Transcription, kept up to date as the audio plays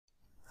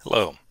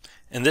Hello.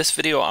 In this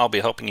video I'll be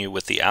helping you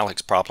with the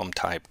Aleks problem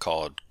type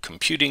called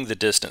computing the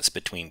distance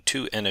between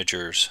two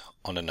integers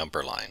on a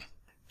number line.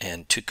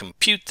 And to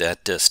compute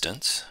that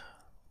distance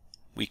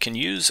we can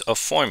use a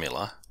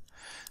formula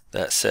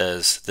that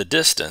says the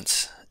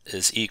distance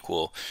is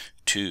equal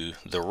to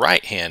the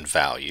right hand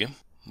value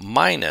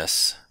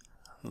minus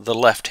the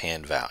left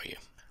hand value.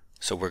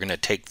 So we're going to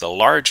take the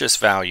largest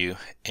value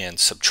and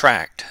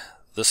subtract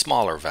the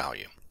smaller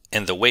value.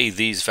 And the way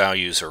these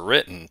values are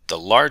written, the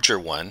larger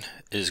one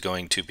is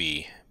going to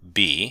be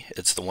B,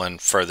 it's the one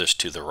furthest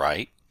to the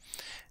right,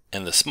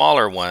 and the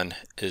smaller one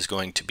is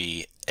going to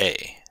be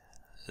A,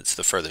 it's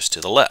the furthest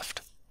to the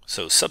left.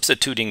 So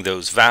substituting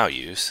those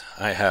values,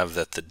 I have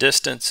that the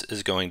distance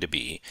is going to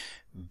be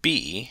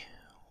B,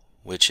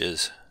 which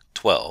is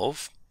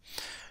 12,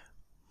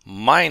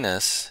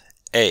 minus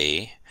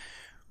A,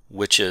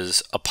 which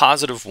is a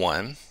positive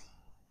 1.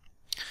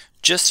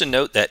 Just to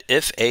note that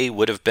if A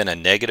would have been a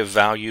negative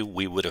value,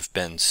 we would have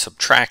been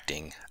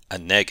subtracting a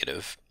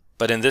negative.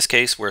 But in this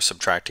case, we're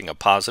subtracting a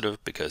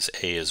positive because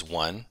A is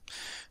 1.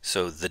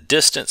 So the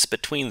distance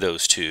between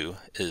those two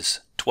is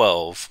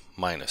 12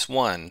 minus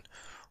 1,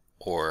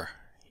 or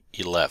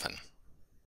 11.